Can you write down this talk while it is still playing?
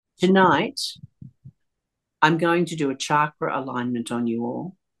Tonight, I'm going to do a chakra alignment on you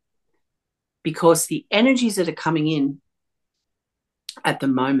all because the energies that are coming in at the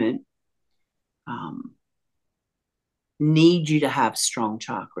moment need you to have strong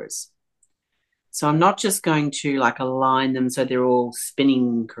chakras. So I'm not just going to align them so they're all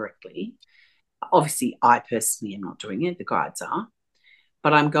spinning correctly. Obviously, I personally am not doing it. The guides are.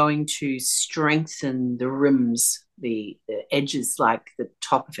 But I'm going to strengthen the rims, the edges, like the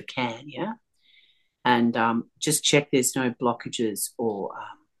top of a can, yeah? And just check there's no blockages or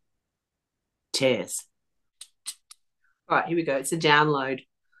tears. All right, here we go. It's a download.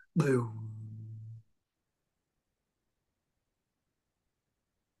 Boom.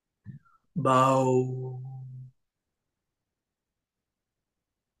 Bow.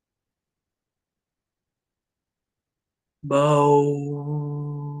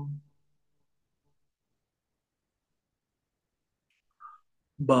 Bow.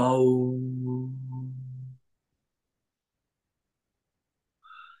 Bow.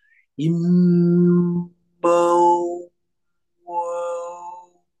 Im. Bow.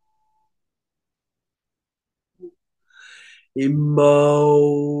 Whoa.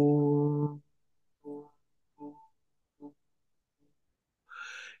 Imbo.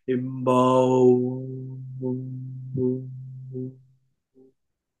 Imbo.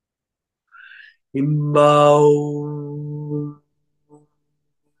 Imbo.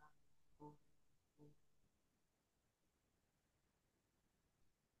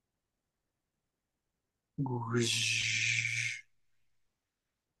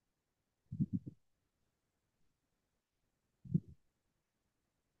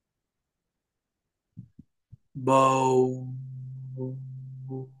 Bow.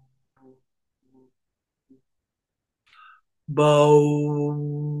 Bow.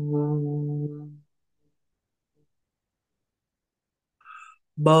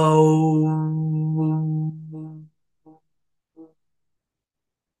 Bow.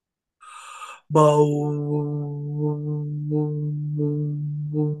 Bow.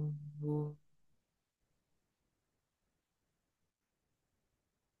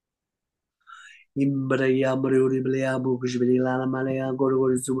 Imbraya Mururi Blea Bukushvilana Malaya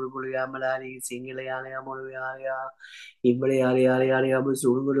Guru Suburia Malari Singilaya Moria Imbrearia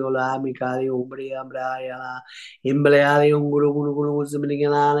Surgula Mikari Umbria Braya Imbreari Unguru Guru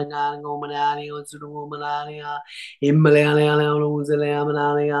Sumigana Gomanani Surumanania Imbrealia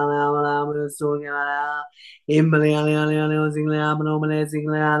Uzaleamanania Surgana Imbrealia Zinglamano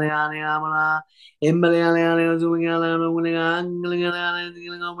Zinglaria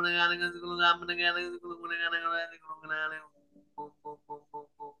I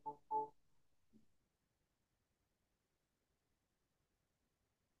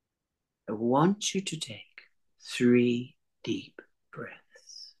want you to take 3 deep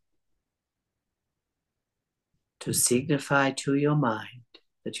breaths to signify to your mind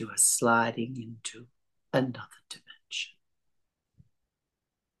that you are sliding into another dimension.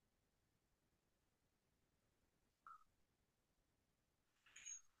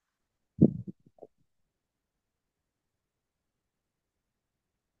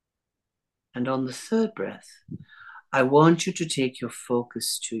 And on the 3rd breath, I want you to take your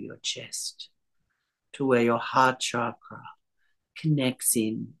focus to your chest, to where your heart chakra connects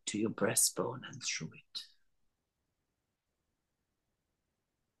in to your breastbone and through it.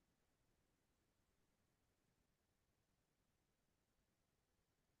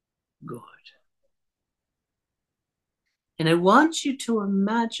 Good. And I want you to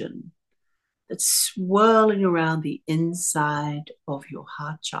imagine that swirling around the inside of your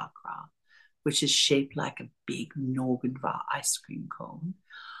heart chakra, which is shaped like a big Norgenvar ice cream cone,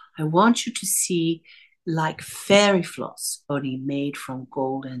 I want you to see like fairy floss, only made from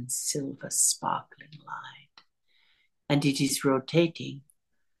gold and silver sparkling light. And it is rotating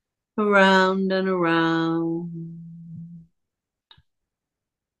around and around.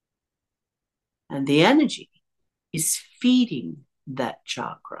 And the energy is feeding that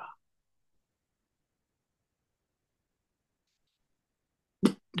chakra.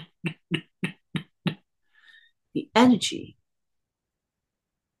 The energy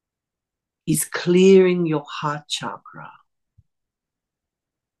is clearing your heart chakra.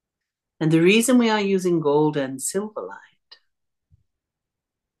 And the reason we are using gold and silver light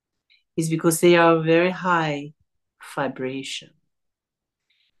is because they are very high vibration.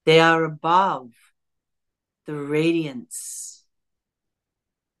 They are above the radiance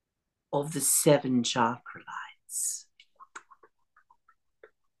of the 7 chakra lights.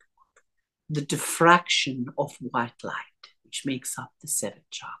 The diffraction of white light, which makes up the 7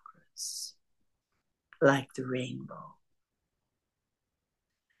 chakras, like the rainbow.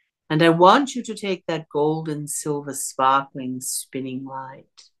 And I want you to take that gold and silver sparkling spinning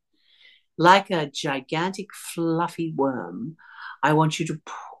light like a gigantic fluffy worm. I want you to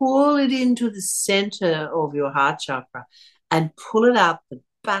pull it into the center of your heart chakra and pull it out the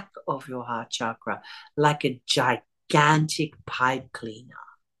back of your heart chakra like a gigantic pipe cleaner.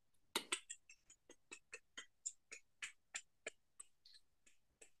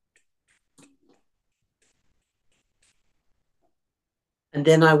 And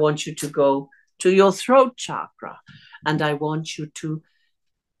then I want you to go to your throat chakra and I want you to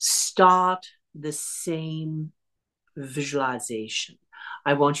start the same visualization.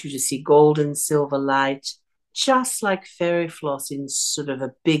 I want you to see gold and silver light, just like fairy floss in sort of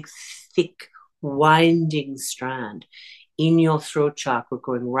a big, thick, winding strand in your throat chakra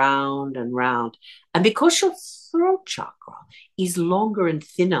going round and round. And because your throat chakra is longer and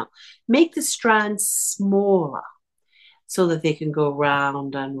thinner, make the strands smaller so that they can go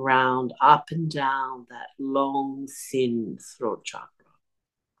round and round, up and down that long, thin throat chakra.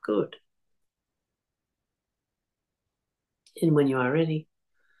 Good. And when you are ready,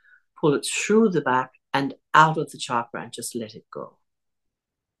 pull it through the back and out of the chakra and just let it go.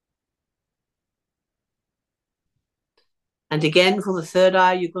 And again, for the third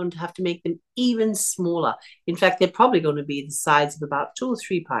eye, you're going to have to make them even smaller. In fact, they're probably going to be the size of about 2 or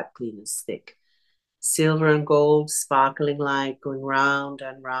 3 pipe cleaners thick. Silver and gold, sparkling light going round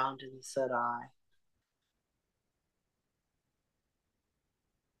and round in the third eye.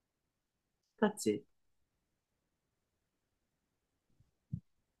 That's it.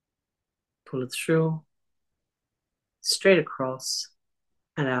 Pull it through, straight across,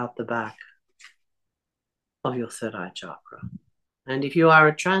 and out the back of your third eye chakra. And if you are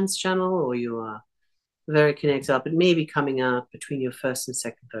a trance channel or you are very connected up, it may be coming out between your first and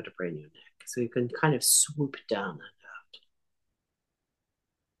second vertebrae in your neck. So you can kind of swoop it down and out.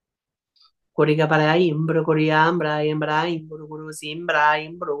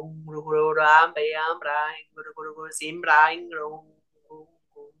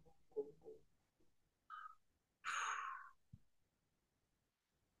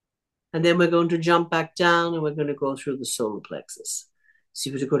 And then we're going to jump back down and we're going to go through the solar plexus.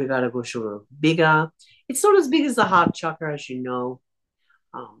 Bigger. It's not as big as the heart chakra, as you know.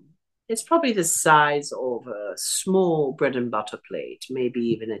 It's probably the size of a small bread and butter plate, maybe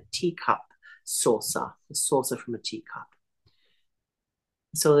even a teacup saucer, a saucer from a teacup.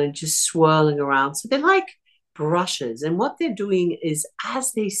 So they're just swirling around. So they're like brushes. And what they're doing is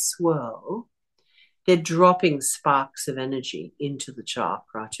as they swirl, they're dropping sparks of energy into the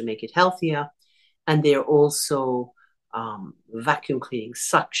chakra to make it healthier. And they're also vacuum cleaning,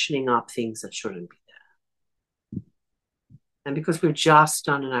 suctioning up things that shouldn't be there. And because we've just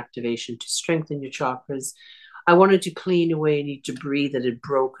done an activation to strengthen your chakras, I wanted to clean away any debris that had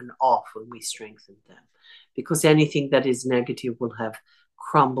broken off when we strengthened them. Because anything that is negative will have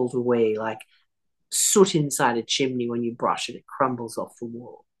crumbled away like soot inside a chimney. When you brush it, it crumbles off the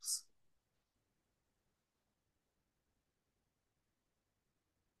walls.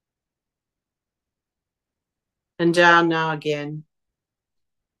 And down now again.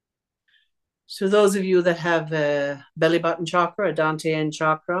 So those of you that have a belly button chakra, a Dantean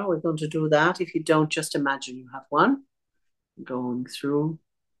chakra, we're going to do that. If you don't, just imagine you have one going through.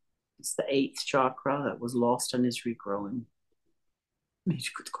 It's the 8th chakra that was lost and is regrowing.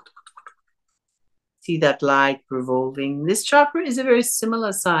 See that light revolving. This chakra is a very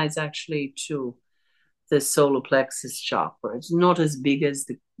similar size actually to the solar plexus chakra. It's not as big as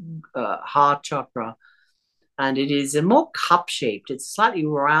the heart chakra, and it is a more cup-shaped. It's slightly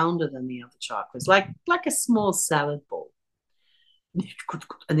rounder than the other chakras, like a small salad bowl.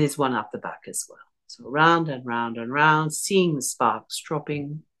 And there's one up the back as well. So round and round and round, seeing the sparks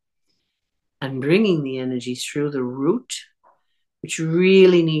dropping and bringing the energy through the root, which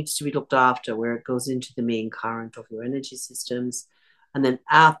really needs to be looked after, where it goes into the main current of your energy systems, and then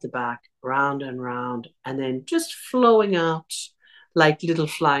out the back, round and round, and then just flowing out like little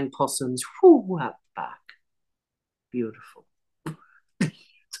flying possums, whoo, out the back. Beautiful.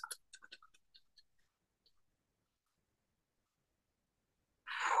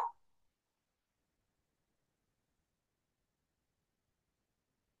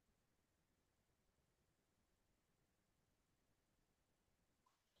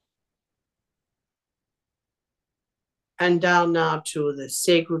 And down now to the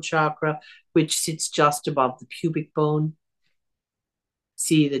sacral chakra, which sits just above the pubic bone.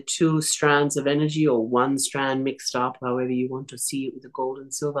 See the 2 strands of energy, or one strand mixed up, however you want to see it with the gold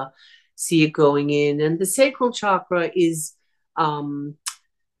and silver. See it going in. And the sacral chakra is,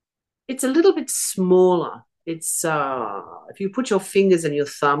 it's a little bit smaller It's if you put your fingers and your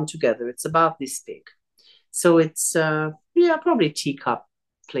thumb together, it's about this big. So it's yeah, probably teacup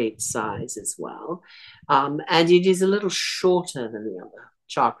plate size as well. And it is a little shorter than the other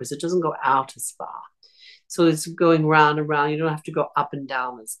chakras. It doesn't go out as far. So it's going round and round. You don't have to go up and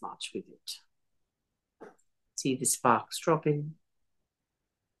down as much with it. See the sparks dropping.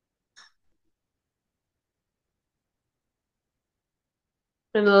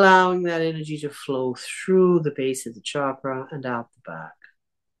 And allowing that energy to flow through the base of the chakra and out the back.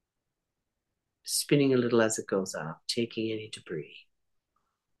 Spinning a little as it goes out, taking any debris.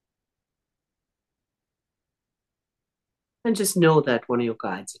 And just know that one of your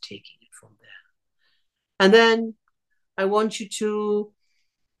guides are taking it from there. And then I want you to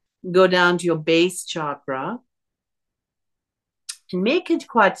go down to your base chakra and make it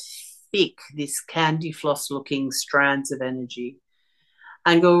quite thick, these candy floss looking strands of energy.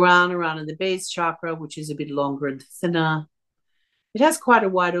 And go round and round in the base chakra, which is a bit longer and thinner. It has quite a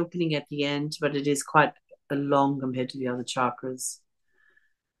wide opening at the end, but it is quite long compared to the other chakras.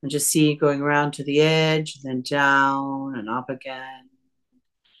 And just see it going around to the edge, then down and up again.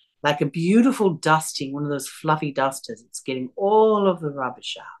 Like a beautiful dusting, one of those fluffy dusters. It's getting all of the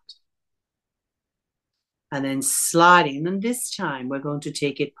rubbish out. And then sliding. And then this time we're going to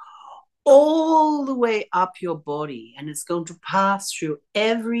take it all the way up your body. And it's going to pass through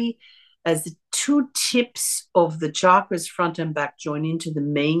as the two tips of the chakras, front and back, join into the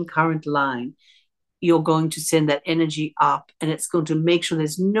main current line. You're going to send that energy up, and it's going to make sure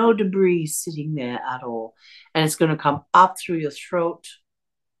there's no debris sitting there at all. And it's going to come up through your throat,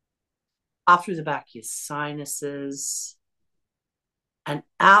 up through the back of your sinuses, and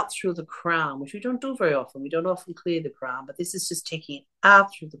out through the crown, which we don't do very often. We don't often clear the crown, but this is just taking it out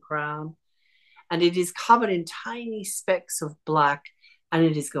through the crown. And it is covered in tiny specks of black, and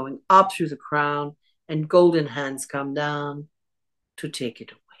it is going up through the crown, and golden hands come down to take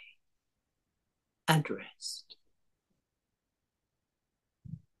it away. And rest.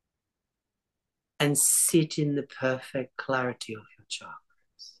 And sit in the perfect clarity of your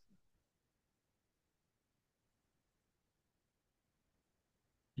chakras.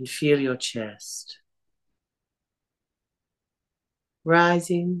 And feel your chest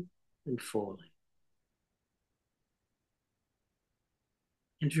rising and falling.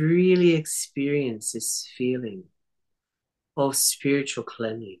 And really experience this feeling of spiritual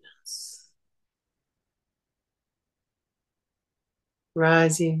cleanliness.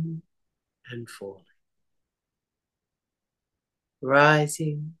 Rising and falling.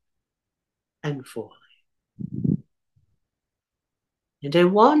 Rising and falling. And I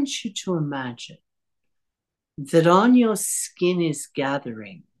want you to imagine that on your skin is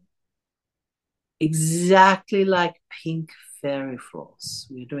gathering exactly like pink fairy floss.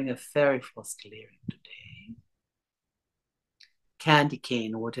 We're doing a fairy floss clearing today. Candy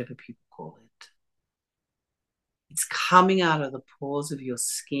cane, or whatever people call it. It's coming out of the pores of your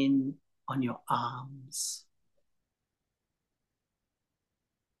skin on your arms,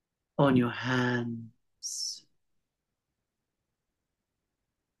 on your hands,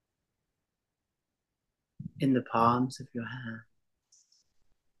 in the palms of your hands.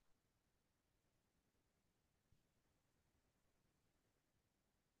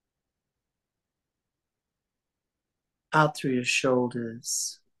 Out through your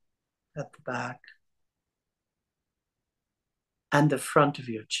shoulders, at the back, and the front of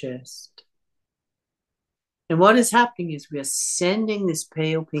your chest. And what is happening is we are sending this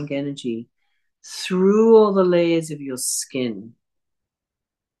pale pink energy through all the layers of your skin.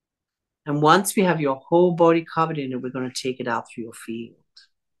 And once we have your whole body covered in it, we're going to take it out through your field.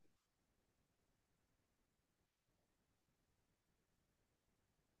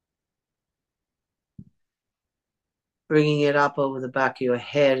 Bringing it up over the back of your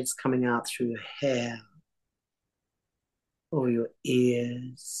head, it's coming out through your hair, over your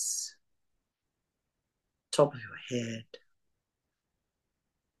ears, top of your head,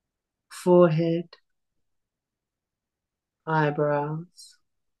 forehead, eyebrows.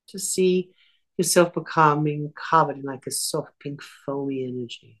 To see yourself becoming covered in like a soft pink foamy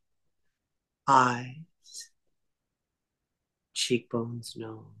energy. Eyes, cheekbones,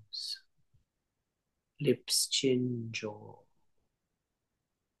 nose, lips, chin, jaw,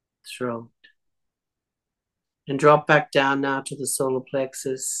 throat. And drop back down now to the solar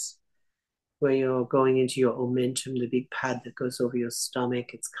plexus, where you're going into your omentum, the big pad that goes over your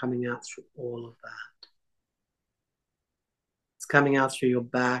stomach. It's coming out through all of that. It's coming out through your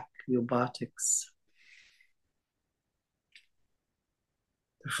back, your buttocks,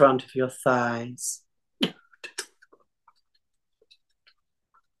 the front of your thighs,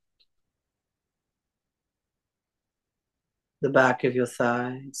 the back of your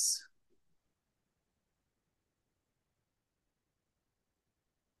thighs,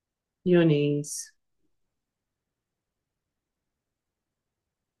 your knees,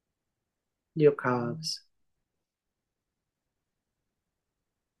 your calves,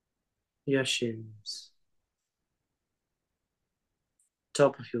 your shins,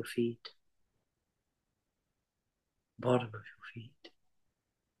 top of your feet, bottom of your feet,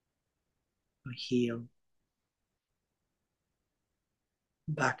 your heel,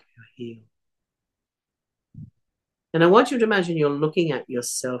 back of your heel. And I want you to imagine you're looking at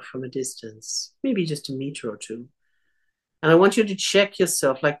yourself from a distance, maybe just a meter or two. And I want you to check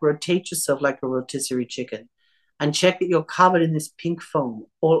yourself, like rotate yourself like a rotisserie chicken, and check that you're covered in this pink foam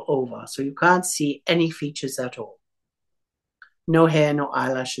all over. So you can't see any features at all. No hair, no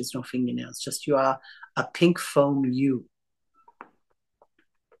eyelashes, no fingernails. Just you are a pink foam you.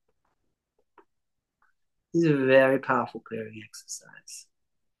 This is a very powerful clearing exercise.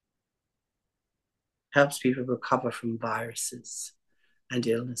 Helps people recover from viruses and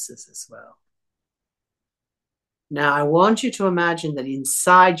illnesses as well. Now, I want you to imagine that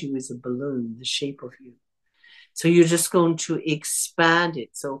inside you is a balloon, the shape of you. So you're just going to expand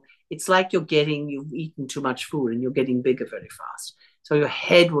it. So it's like you've eaten too much food and you're getting bigger very fast. So your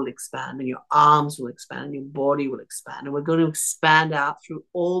head will expand and your arms will expand and your body will expand. And we're going to expand out through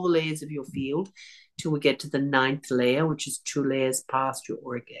all the layers of your field till we get to the 9th layer, which is 2 layers past your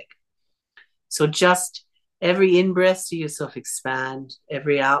auric egg. So just every in-breath, see yourself expand.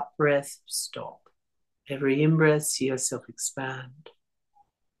 Every out-breath, stop. Every in-breath, see yourself expand.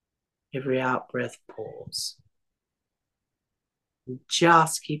 Every out-breath, pause. And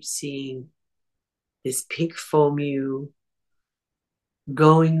just keep seeing this pink foam you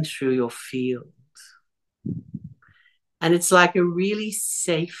going through your field. And it's like a really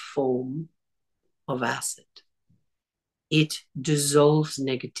safe form of acid. It dissolves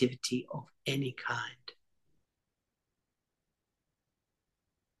negativity of any kind.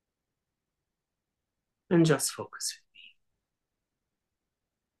 And just focus with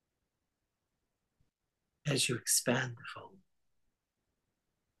me as you expand the foam.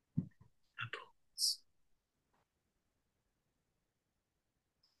 And pause.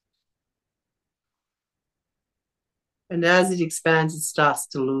 And as it expands, it starts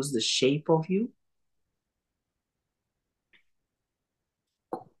to lose the shape of you.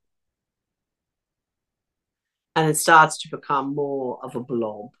 And it starts to become more of a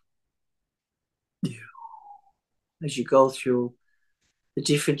blob. As you go through the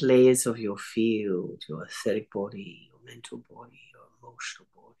different layers of your field, your etheric body, your mental body, your emotional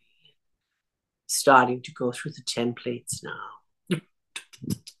body, starting to go through the templates now.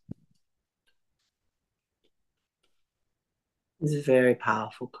 This is a very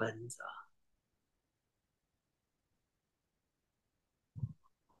powerful cleanser.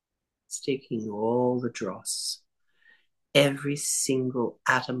 It's taking all the dross, every single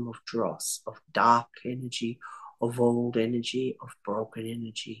atom of dross, of dark energy, of old energy, of broken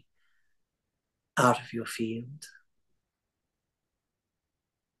energy, out of your field.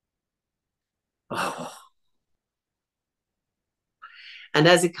 Oh. And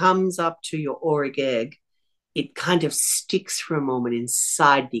as it comes up to your auric egg, it kind of sticks for a moment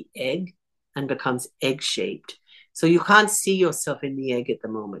inside the egg and becomes egg-shaped. So you can't see yourself in the egg at the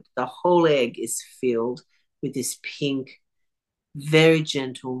moment. The whole egg is filled with this pink, very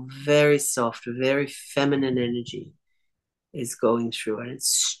gentle, very soft, very feminine energy is going through, and it's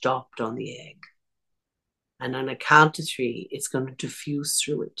stopped on the egg. And on a count to 3, it's going to diffuse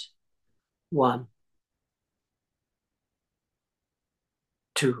through it. 1,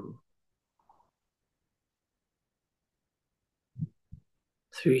 2,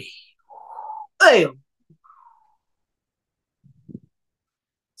 3.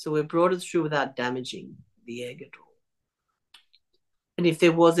 So we brought it through without damaging the egg at all. And if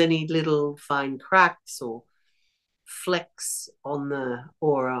there was any little fine cracks or flecks on the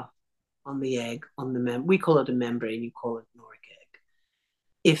aura, on the egg, on the we call it a membrane, you call it an auric egg.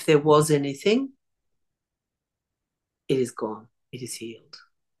 If there was anything, it is gone. It is healed.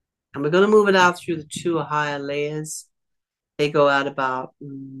 And we're going to move it out through the 2 higher layers. They go out about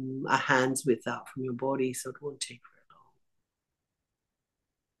a hand's width out from your body, so it won't take very long.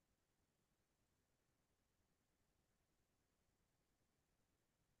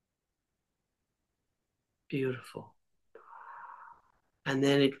 Beautiful. And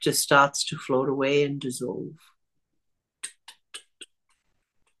then it just starts to float away and dissolve.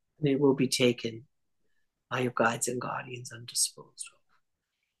 And it will be taken by your guides and guardians and disposed of.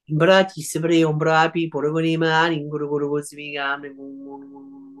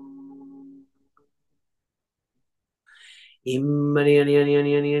 And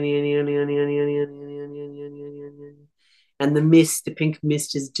the mist, the pink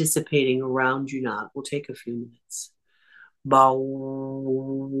mist is dissipating around you now. It will take a few minutes. Bow.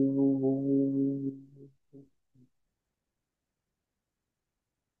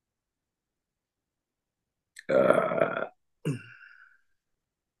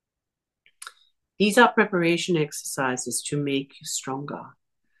 These are preparation exercises to make you stronger,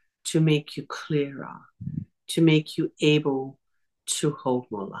 to make you clearer, to make you able to hold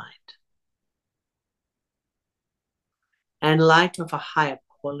more light. And light of a higher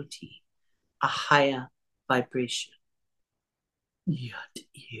quality, a higher vibration. You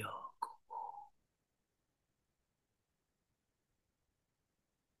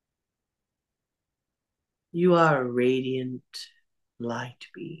are a radiant light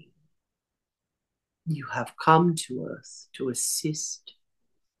being. You have come to Earth to assist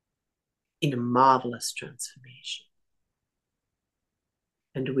in a marvelous transformation.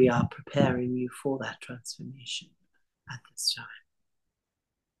 And we are preparing you for that transformation at this time.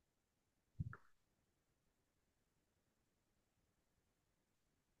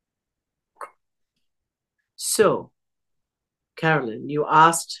 So, Carolyn, you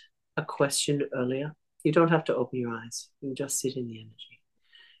asked a question earlier. You don't have to open your eyes. You can just sit in the energy.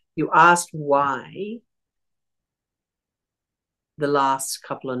 You asked why the last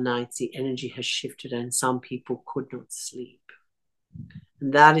couple of nights the energy has shifted and some people could not sleep.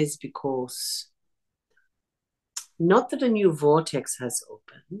 And that is because, not that a new vortex has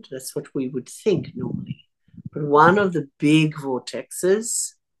opened, that's what we would think normally, but one of the big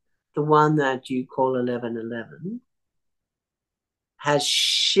vortexes, the one that you call 1111, has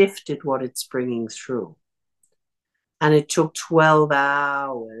shifted what it's bringing through. And it took 12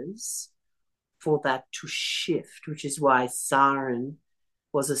 hours for that to shift, which is why Siren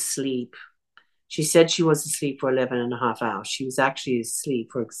was asleep. She said she was asleep for 11 and a half hours. She was actually asleep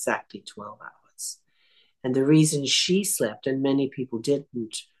for exactly 12 hours. And the reason she slept, and many people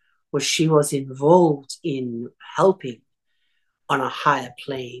didn't, was she was involved in helping on a higher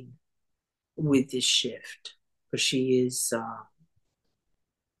plane with this shift. Because she is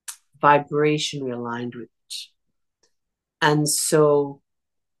vibrationally aligned with it. And so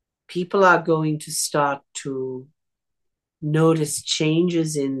people are going to start to notice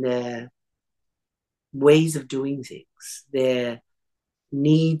changes in their ways of doing things. Their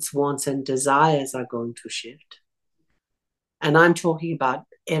needs, wants, and desires are going to shift. And I'm talking about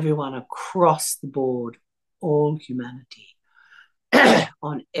everyone across the board, all humanity,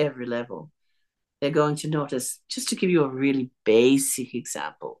 on every level. They're going to notice, just to give you a really basic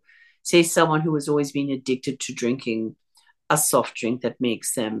example, say someone who has always been addicted to drinking a soft drink that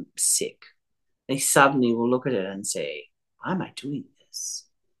makes them sick. They suddenly will look at it and say, why am I doing this?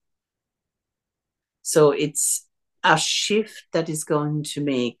 So it's a shift that is going to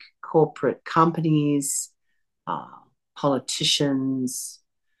make corporate companies, politicians,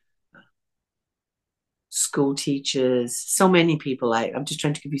 school teachers, so many people, I'm just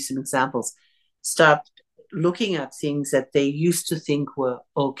trying to give you some examples, start looking at things that they used to think were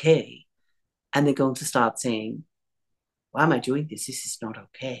okay. And they're going to start saying, why am I doing this? This is not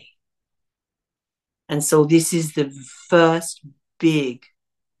okay. And so this is the first big,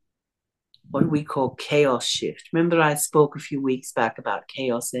 what we call chaos shift. Remember I spoke a few weeks back about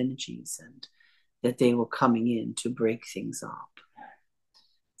chaos energies and that they were coming in to break things up.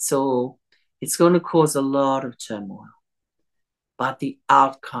 So it's going to cause a lot of turmoil, but the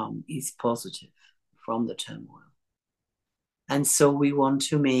outcome is positive from the turmoil. And so we want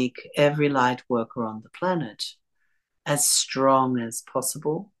to make every light worker on the planet as strong as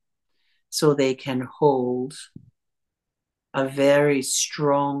possible so they can hold a very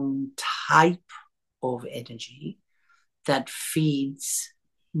strong type of energy that feeds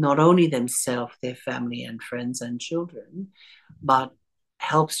not only themselves, their family and friends and children, but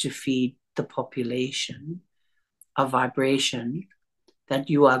helps to feed the population a vibration that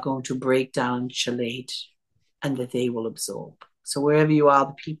you are going to break down, chelate, and that they will absorb. So wherever you are,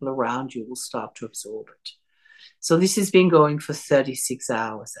 the people around you will start to absorb it. So this has been going for 36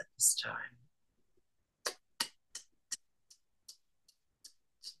 hours at this time.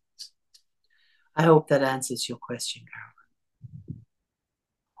 I hope that answers your question, Carol.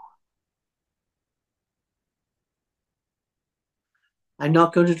 I'm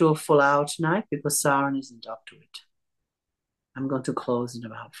not going to do a full hour tonight because Siren isn't up to it. I'm going to close in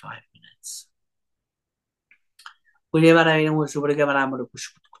about 5 minutes.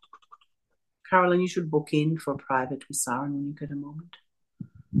 Carolyn, you should book in for private with Siren when you get a moment.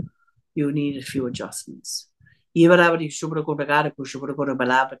 You need a few adjustments.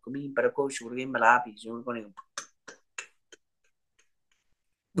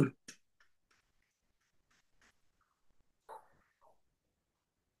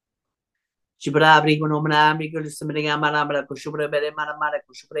 Shibra Brigono Manami, Gulsumring Amanamara, Kushubra Beremanamara,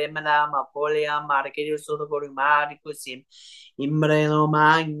 Kushubra Manama, Polia, Market, Sotogori Marikusim, Imbreno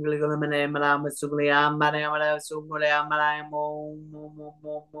Mangligo Manama, Suglia, Manamara, Suglia, Maramo,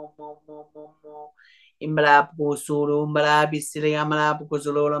 Imbra Pusuru, Mbra Bisilia Mara,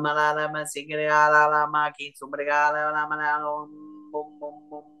 Pucuzulo, Malama, Sigala, Maki, Sumbrigala, Lamanano,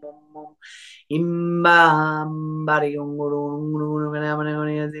 Imba Bari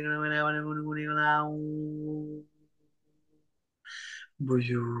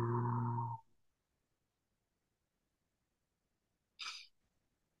Buju